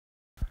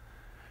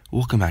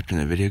Welcome back to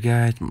the video,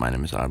 guys. My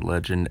name is Odd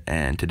Legend,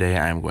 and today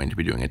I am going to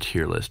be doing a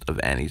tier list of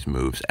Annie's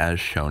moves as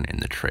shown in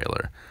the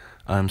trailer.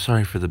 I'm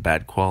sorry for the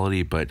bad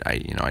quality, but I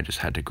just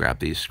had to grab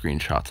these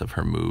screenshots of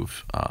her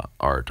move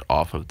art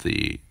off of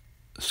the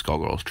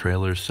Skullgirls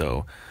trailer,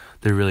 so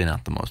they're really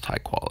not the most high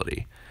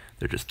quality.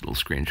 They're just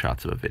little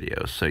screenshots of a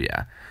video. So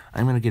yeah,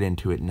 I'm going to get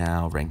into it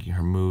now, ranking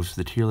her moves.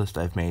 The tier list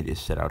I've made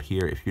is set out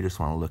here. If you just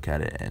want to look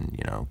at it and,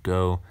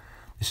 go,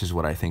 this is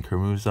what I think her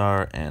moves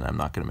are, and I'm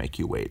not going to make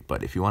you wait.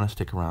 But if you want to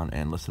stick around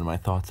and listen to my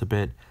thoughts a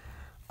bit,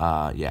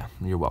 yeah,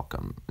 you're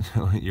welcome.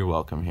 You're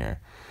welcome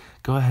here.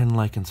 Go ahead and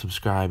like and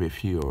subscribe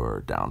if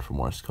you're down for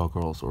more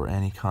Skullgirls or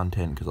any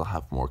content, because I'll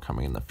have more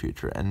coming in the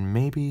future. And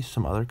maybe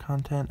some other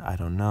content, I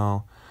don't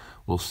know.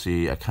 We'll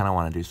see. I kind of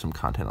want to do some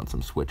content on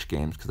some Switch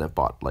games, because I've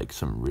bought like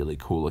some really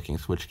cool looking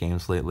Switch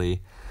games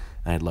lately,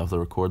 and I'd love to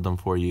record them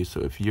for you. So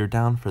if you're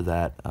down for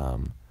that,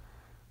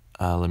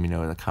 let me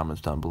know in the comments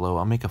down below.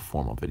 I'll make a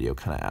formal video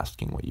kind of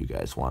asking what you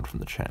guys want from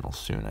the channel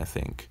soon, I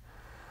think.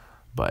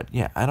 But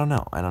yeah, I don't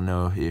know. I don't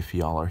know if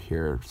y'all are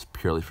here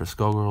purely for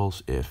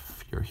Skullgirls,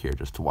 if you're here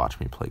just to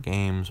watch me play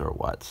games or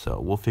what. So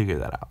we'll figure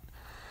that out.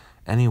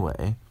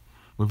 Anyway,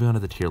 moving on to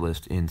the tier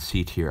list. In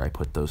C tier, I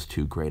put those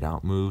two grayed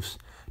out moves.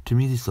 To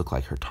me, these look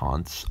like her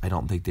taunts. I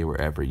don't think they were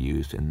ever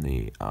used in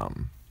the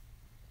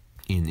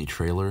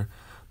trailer.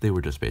 They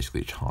were just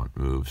basically taunt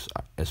moves,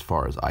 as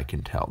far as I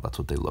can tell. That's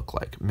what they look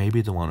like.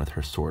 Maybe the one with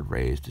her sword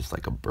raised is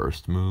like a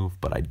burst move,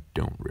 but I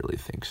don't really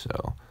think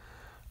so.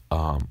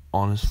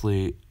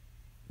 Honestly,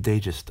 they're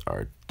just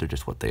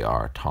what they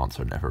are. Taunts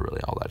are never really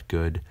all that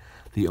good.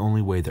 The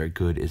only way they're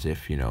good is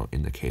if,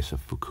 in the case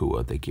of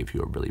Fukua, they give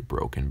you a really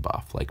broken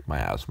buff, like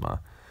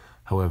Miasma.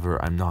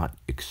 However, I'm not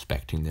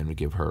expecting them to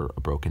give her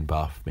a broken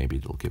buff. Maybe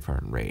they'll give her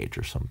Enrage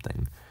or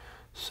something.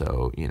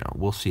 So,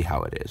 we'll see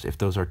how it is. If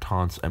those are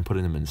taunts, I'm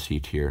putting them in C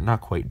tier.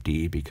 Not quite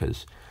D,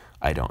 because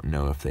I don't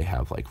know if they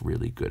have, like,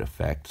 really good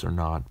effects or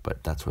not,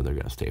 but that's where they're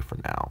going to stay for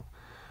now.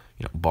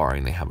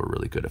 Barring they have a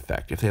really good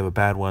effect. If they have a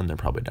bad one, they're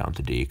probably down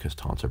to D, because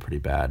taunts are pretty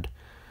bad.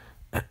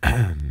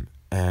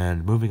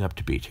 And moving up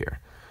to B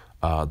tier.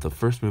 The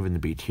first move in the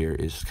B tier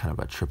is kind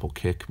of a triple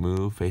kick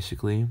move,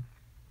 basically.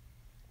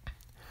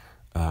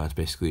 It's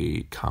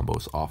basically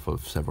combos off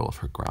of several of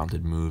her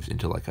grounded moves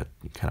into like a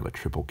kind of a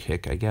triple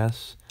kick, I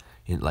guess.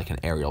 In like an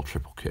aerial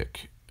triple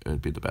kick, it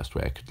would be the best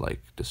way I could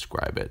like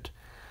describe it.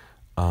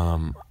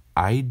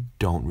 I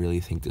don't really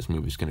think this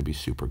move is going to be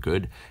super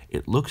good.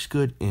 It looks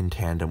good in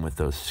tandem with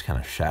those kind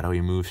of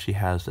shadowy moves she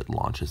has that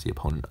launches the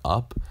opponent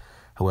up.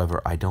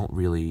 However, I don't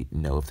really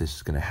know if this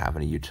is going to have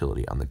any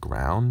utility on the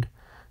ground.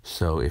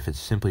 So if it's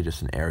simply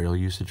just an aerial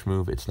usage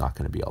move, it's not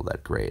going to be all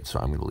that great. So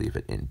I'm going to leave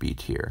it in B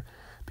tier,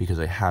 because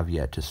I have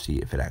yet to see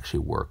if it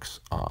actually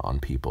works on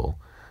people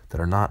that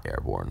are not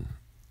airborne.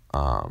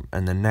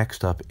 And then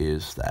next up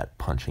is that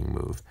punching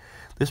move.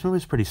 This move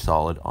is pretty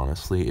solid,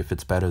 honestly. If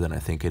it's better than I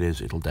think it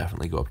is, it'll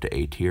definitely go up to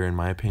A tier, in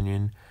my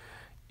opinion.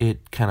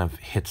 It kind of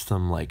hits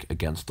them like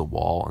against the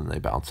wall, and they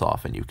bounce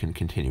off, and you can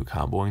continue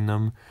comboing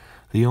them.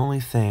 The only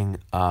thing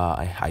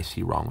I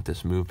see wrong with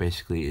this move,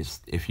 basically, is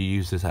if you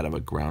use this out of a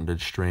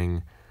grounded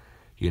string,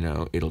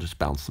 it'll just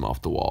bounce them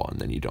off the wall, and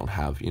then you don't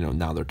have,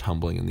 now they're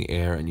tumbling in the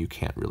air, and you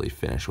can't really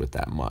finish with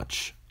that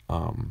much.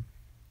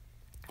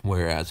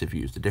 Whereas if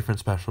you used a different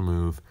special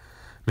move,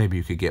 maybe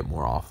you could get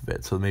more off of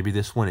it. So maybe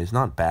this one is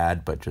not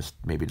bad, but just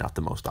maybe not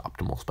the most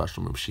optimal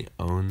special move she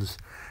owns.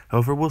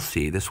 However, we'll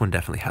see. This one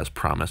definitely has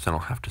promise, and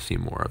I'll have to see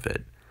more of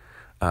it.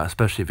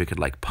 Especially if it could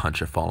like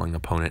punch a falling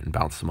opponent and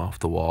bounce them off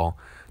the wall.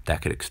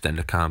 That could extend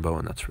a combo,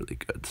 and that's really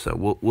good.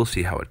 So we'll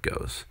see how it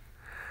goes.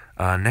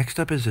 Next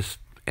up is this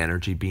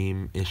energy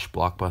beam-ish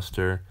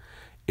blockbuster.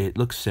 It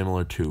looks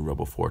similar to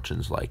Robo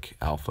Fortune's like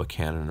Alpha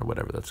Cannon or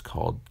whatever that's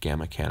called,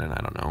 Gamma Cannon,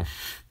 I don't know.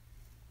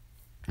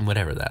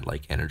 Whatever that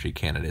like energy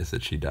cannon is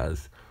that she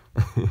does.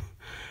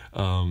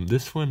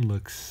 This one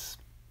looks,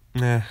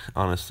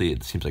 honestly,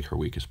 it seems like her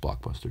weakest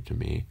blockbuster to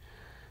me.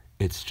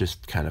 It's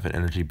just kind of an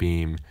energy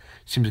beam.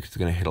 Seems like it's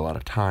going to hit a lot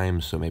of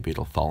times, so maybe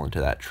it'll fall into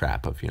that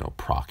trap of,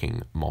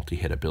 proccing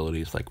multi-hit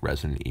abilities like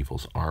Resident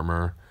Evil's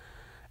Armor.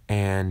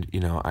 And,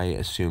 I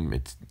assume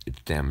its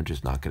damage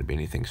is not going to be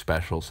anything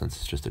special, since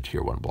it's just a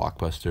tier 1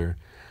 blockbuster.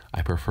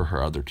 I prefer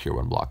her other tier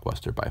 1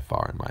 blockbuster by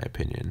far, in my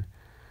opinion.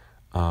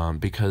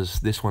 Because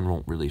this one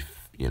won't really,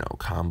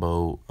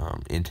 combo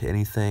into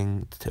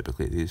anything.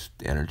 Typically, these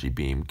energy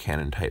beam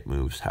cannon type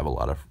moves have a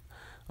lot of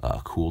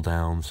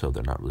cooldown, so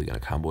they're not really going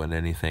to combo into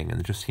anything, and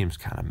it just seems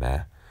kind of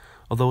meh.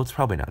 Although it's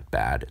probably not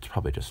bad, it's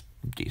probably just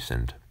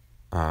decent.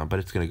 But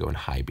it's going to go in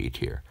high B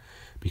tier,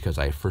 because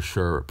I for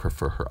sure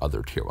prefer her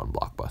other tier 1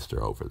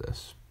 blockbuster over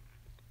this.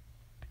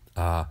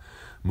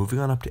 Moving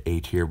on up to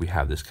A tier, we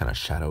have this kind of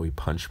shadowy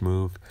punch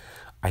move.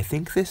 I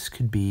think this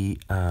could be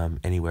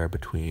anywhere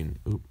between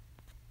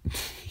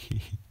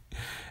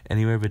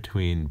anywhere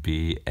between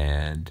B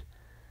and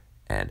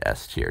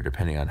S tier,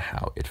 depending on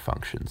how it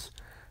functions.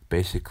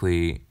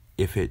 Basically,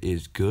 if it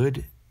is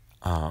good,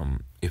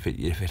 if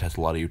it has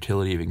a lot of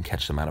utility, if it can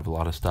catch them out of a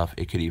lot of stuff,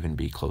 it could even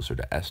be closer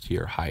to S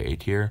tier, high A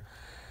tier.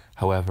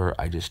 However,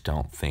 I just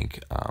don't think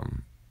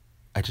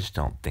I just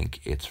don't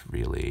think it's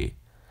really,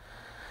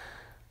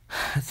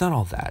 it's not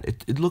all that.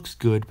 It looks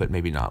good, but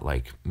maybe not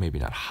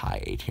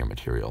high A tier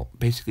material.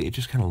 Basically, it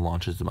just kind of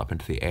launches them up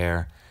into the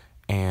air,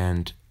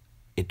 and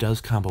it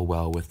does combo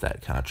well with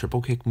that kind of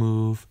triple kick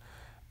move.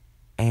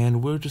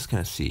 And we're just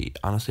gonna see.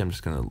 Honestly, I'm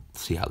just gonna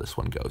see how this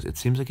one goes. It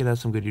seems like it has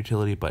some good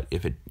utility, but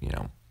if it,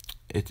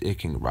 it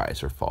can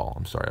rise or fall.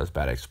 I'm sorry, I was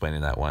bad at explaining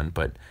that one,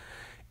 but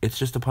it's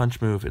just a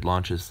punch move. It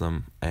launches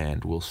them,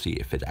 and we'll see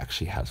if it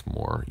actually has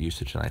more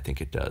usage than I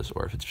think it does,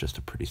 or if it's just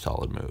a pretty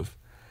solid move.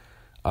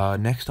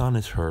 Next on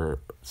is her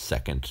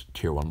second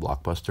tier 1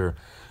 blockbuster.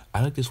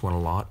 I like this one a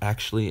lot,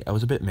 actually. I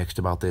was a bit mixed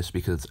about this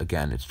because,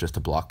 again, it's just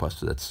a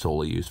blockbuster that's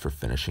solely used for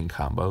finishing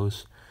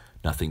combos.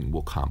 Nothing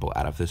will combo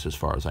out of this as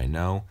far as I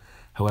know.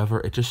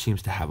 However, it just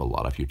seems to have a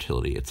lot of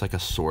utility. It's like a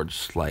sword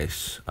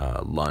slice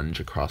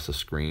lunge across the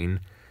screen,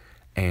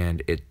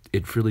 and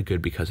it's really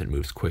good because it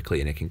moves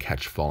quickly and it can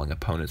catch falling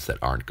opponents that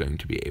aren't going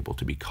to be able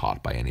to be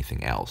caught by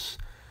anything else.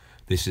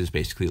 This is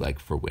basically like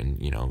for when,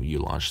 you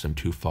launch them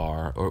too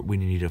far, or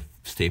when you need a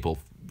stable,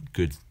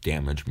 good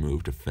damage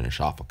move to finish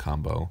off a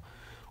combo,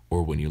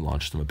 or when you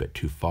launch them a bit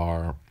too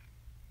far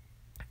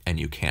and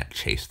you can't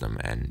chase them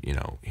and,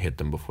 hit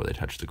them before they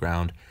touch the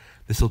ground.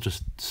 This will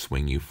just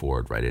swing you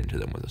forward right into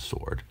them with a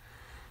sword.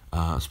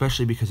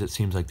 Especially because it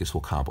seems like this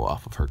will combo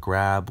off of her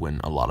grab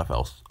when a lot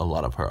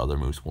of her other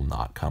moves will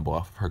not combo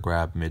off of her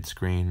grab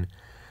mid-screen.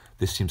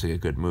 This seems like a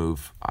good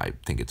move. I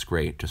think it's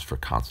great just for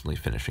constantly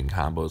finishing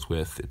combos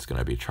with. It's going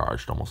to be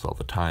charged almost all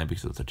the time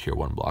because it's a tier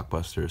 1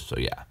 blockbuster. So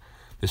yeah,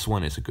 this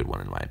one is a good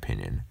one in my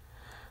opinion.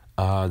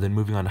 Then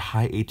moving on to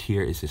high A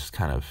tier is this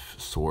kind of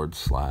sword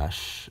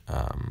slash,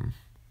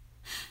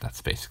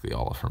 that's basically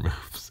all of her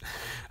moves.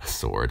 A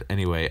sword.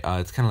 Anyway,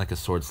 it's kind of like a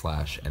sword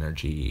slash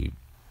energy.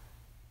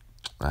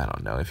 I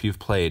don't know. If you've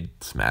played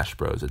Smash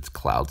Bros, it's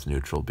Cloud's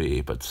neutral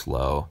B, but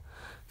slow.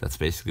 That's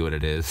basically what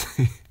it is.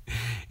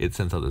 It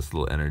sends out this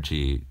little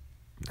energy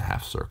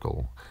half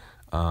circle.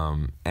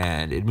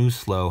 And it moves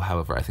slow.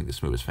 However, I think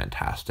this move is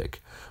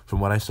fantastic. From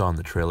what I saw in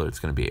the trailer, it's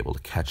going to be able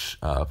to catch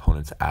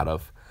opponents out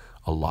of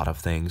a lot of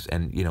things.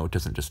 And, it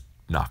doesn't just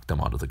knock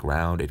them onto the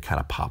ground. It kind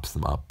of pops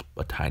them up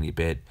a tiny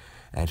bit,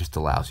 and it just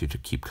allows you to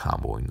keep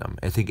comboing them.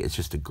 I think it's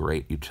just a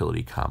great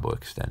utility combo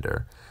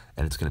extender,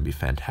 and it's going to be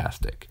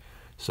fantastic.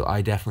 So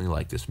I definitely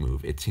like this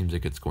move. It seems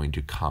like it's going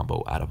to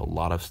combo out of a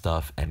lot of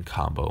stuff and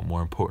combo,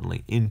 more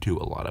importantly, into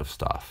a lot of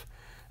stuff,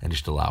 and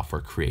just allow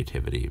for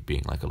creativity,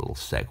 being like a little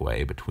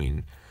segue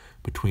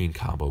between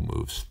combo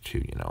moves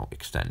to,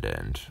 extend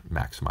and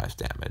maximize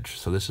damage.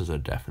 So this is a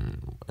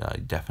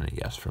definite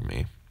yes for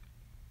me.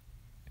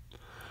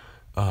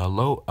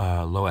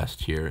 Low S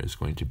tier is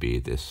going to be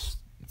this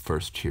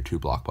first tier 2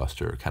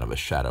 blockbuster, kind of a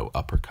shadow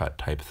uppercut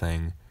type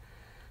thing.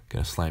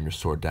 Gonna slam your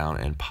sword down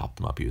and pop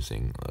them up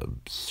using a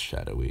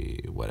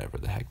shadowy, whatever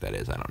the heck that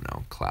is, I don't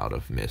know, cloud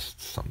of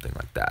mist, something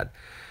like that.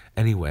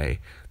 Anyway,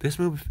 this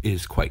move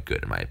is quite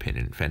good in my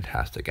opinion,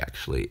 fantastic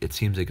actually. It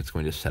seems like it's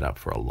going to set up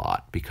for a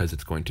lot because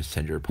it's going to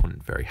send your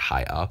opponent very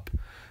high up,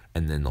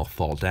 and then they'll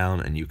fall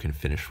down and you can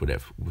finish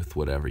with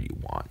whatever you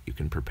want. You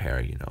can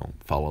prepare,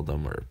 follow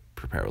them or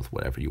prepare with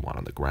whatever you want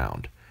on the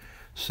ground.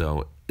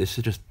 So this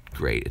is just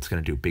great. It's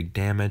going to do big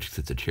damage because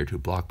it's a tier 2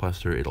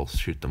 blockbuster. It'll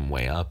shoot them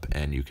way up,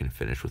 and you can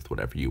finish with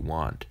whatever you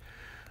want.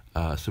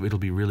 So it'll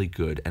be really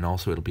good, and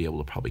also it'll be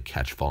able to probably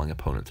catch falling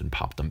opponents and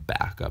pop them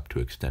back up to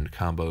extend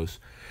combos.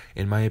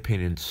 In my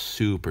opinion,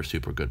 super,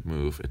 super good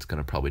move. It's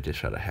going to probably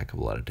dish out a heck of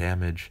a lot of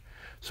damage.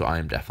 So I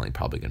am definitely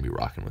probably going to be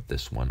rocking with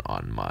this one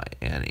on my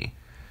Annie.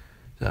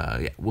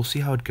 Yeah, we'll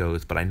see how it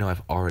goes, but I know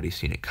I've already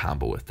seen it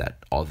combo with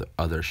that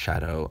other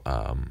shadow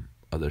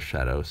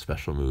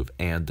special move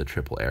and the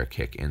triple air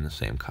kick in the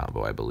same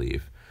combo, I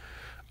believe.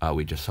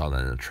 We just saw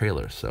that in the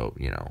trailer, so,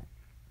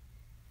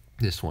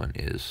 this one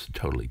is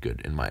totally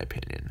good in my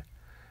opinion.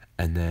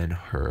 And then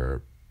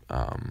her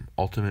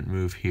ultimate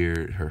move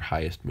here, her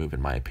highest move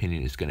in my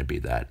opinion, is going to be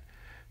that,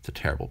 it's a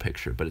terrible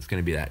picture, but it's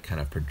going to be that kind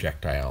of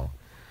projectile.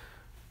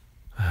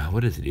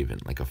 What is it even?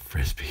 Like a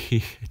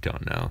frisbee? I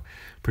don't know.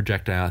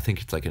 Projectile, I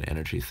think it's like an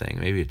energy thing.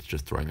 Maybe it's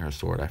just throwing her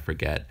sword, I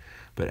forget.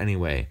 But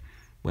anyway,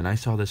 when I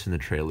saw this in the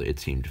trailer, it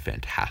seemed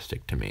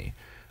fantastic to me.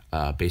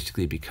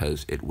 Basically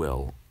because it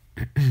will...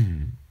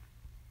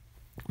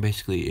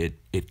 basically,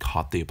 it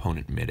caught the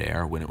opponent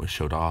midair when it was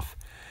showed off,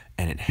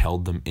 and it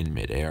held them in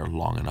midair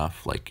long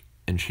enough,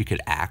 and she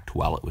could act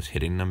while it was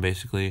hitting them,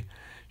 basically.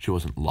 She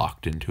wasn't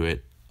locked into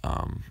it.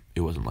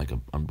 It wasn't like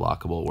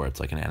unblockable where it's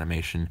like an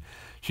animation.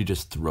 She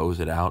just throws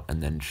it out,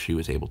 and then she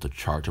was able to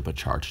charge up a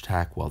charge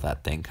attack while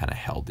that thing kind of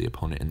held the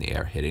opponent in the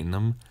air, hitting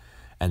them.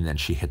 And then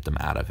she hit them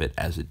out of it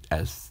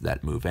as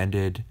that move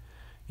ended.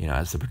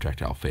 As the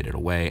projectile faded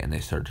away and they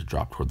started to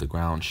drop toward the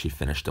ground, she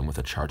finished them with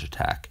a charge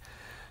attack.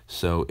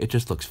 So it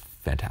just looks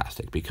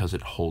fantastic because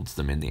it holds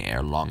them in the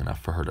air long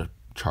enough for her to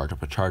charge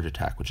up a charge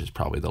attack, which is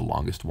probably the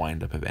longest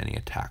windup of any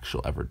attack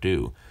she'll ever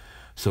do.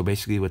 So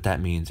basically what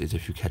that means is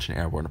if you catch an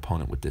airborne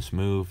opponent with this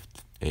move,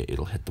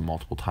 it'll hit them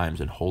multiple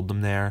times and hold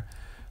them there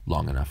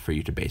long enough for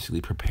you to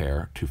basically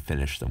prepare to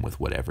finish them with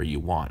whatever you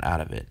want out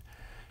of it.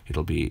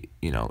 It'll be,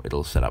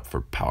 it'll set up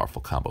for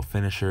powerful combo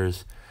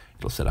finishers.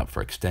 It'll set up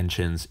for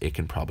extensions. It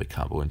can probably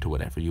combo into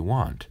whatever you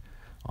want,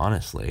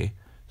 honestly.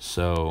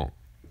 So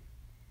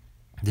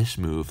this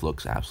move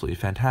looks absolutely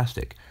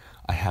fantastic.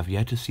 I have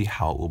yet to see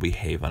how it will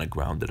behave on a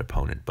grounded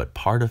opponent, but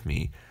part of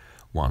me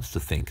wants to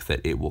think that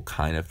it will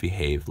kind of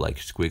behave like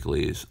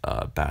Squiggly's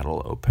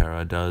Battle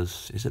Opera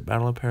does. Is it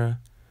Battle Opera?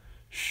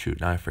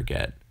 Shoot, now I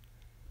forget.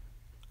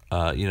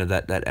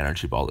 That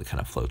energy ball that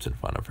kind of floats in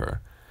front of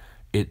her.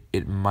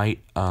 It might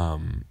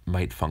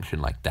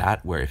function like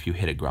that, where if you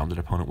hit a grounded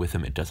opponent with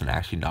him, it doesn't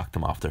actually knock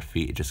them off their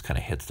feet. It just kind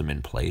of hits them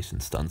in place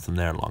and stuns them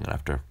there long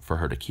enough for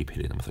her to keep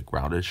hitting them with a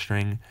grounded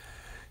string.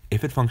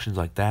 If it functions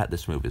like that,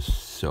 this move is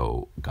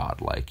so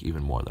godlike,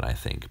 even more than I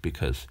think,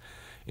 because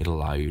it'll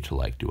allow you to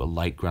like do a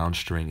light ground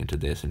string into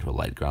this, into a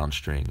light ground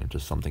string, into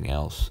something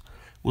else.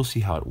 We'll see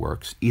how it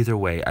works. Either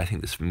way, I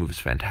think this move is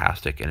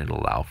fantastic, and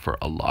it'll allow for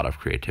a lot of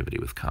creativity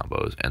with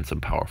combos and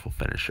some powerful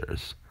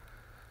finishers.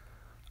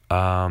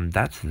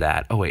 That's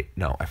that. Oh, wait,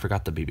 no, I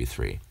forgot the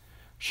BB3.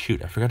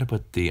 Shoot, I forgot to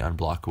put the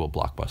unblockable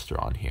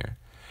Blockbuster on here.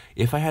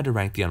 If I had to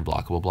rank the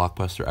unblockable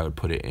Blockbuster, I would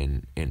put it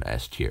in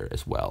S tier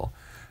as well,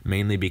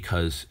 mainly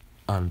because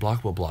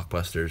unblockable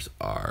Blockbusters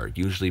are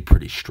usually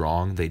pretty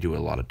strong. They do a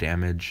lot of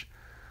damage,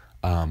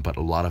 but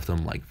a lot of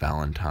them, like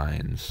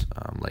Valentine's,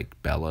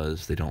 like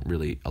Bella's, they don't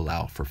really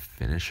allow for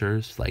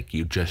finishers. Like,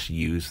 you just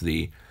use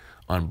the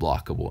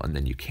unblockable, and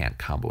then you can't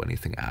combo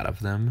anything out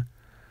of them.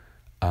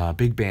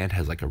 Big Band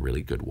has like a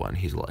really good one.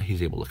 He's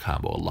able to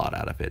combo a lot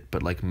out of it,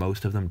 but like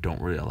most of them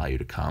don't really allow you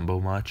to combo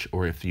much,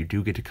 or if you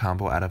do get to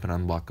combo out of an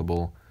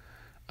unblockable,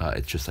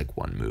 it's just like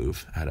one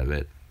move out of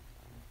it.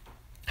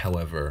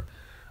 However,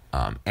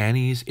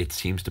 Annie's, it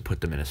seems to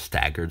put them in a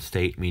staggered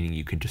state, meaning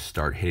you can just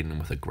start hitting them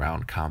with a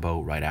ground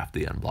combo right after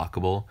the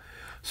unblockable.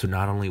 So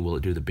not only will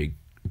it do the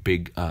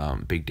big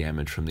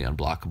damage from the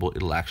unblockable,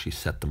 it'll actually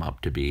set them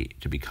up to be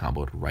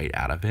comboed right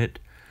out of it.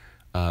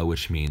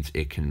 Which means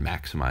it can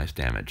maximize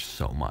damage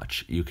so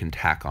much. You can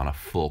tack on a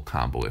full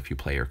combo if you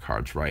play your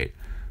cards right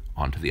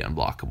onto the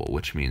unblockable,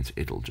 which means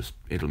it'll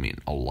mean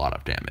a lot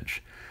of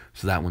damage.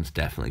 So that one's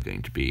definitely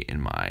going to be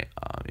in my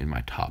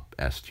top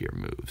S tier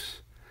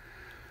moves.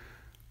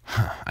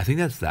 I think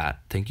that's that.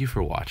 Thank you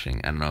for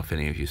watching. I don't know if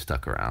any of you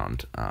stuck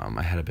around.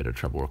 I had a bit of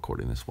trouble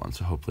recording this one,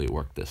 so hopefully it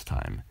worked this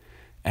time.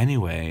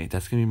 Anyway,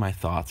 that's going to be my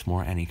thoughts.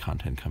 More Annie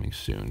content coming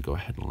soon. Go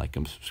ahead and like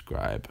and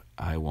subscribe.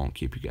 I won't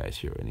keep you guys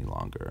here any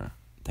longer.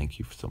 Thank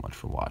you so much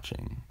for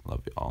watching.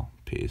 Love y'all.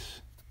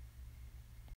 Peace.